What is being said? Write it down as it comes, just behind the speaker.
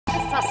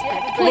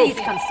Please,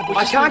 Constable.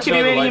 I can't give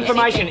you any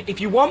information. If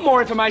you want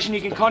more information,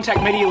 you can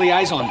contact Media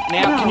Liaison.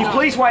 Now, can you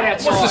please wait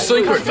outside? What's the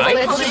secret,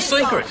 mate? What's the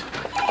secret?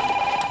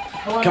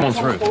 Come on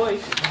through.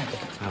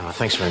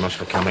 Thanks very much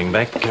for coming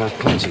back.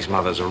 Clancy's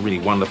mother's a really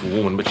wonderful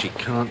woman, but she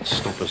can't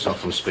stop herself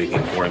from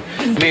speaking for him.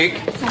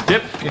 Nick.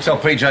 Yep. You tell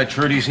PJ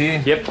Trudy's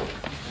here. Yep.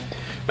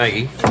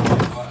 Maggie.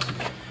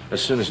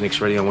 As soon as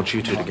Nick's ready, I want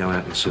you two to go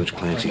out and search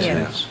Clancy's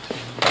house.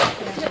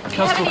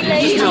 Detective.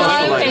 Harriet.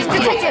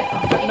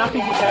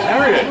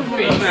 I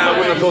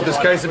wouldn't have thought this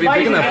case would be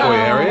big enough for you,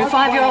 Harriet.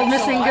 5-year-old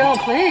missing girl,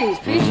 please,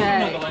 PJ.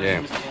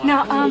 Yeah.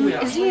 Now,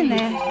 is he in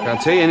there?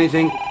 Can't tell you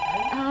anything.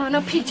 No,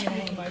 PJ.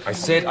 I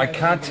said I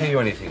can't tell you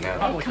anything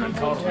now. Can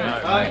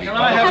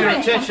I have your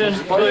attention,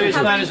 please,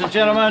 ladies and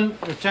gentlemen?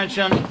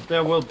 Attention,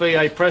 there will be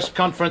a press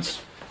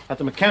conference at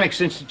the Mechanics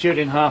Institute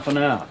in half an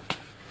hour.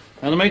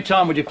 In the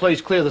meantime, would you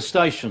please clear the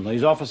station?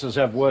 These officers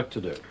have work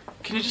to do.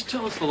 Can you just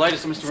tell us the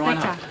latest, Mr.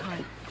 Reinhardt?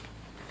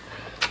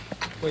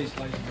 Please,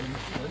 ladies and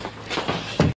gentlemen.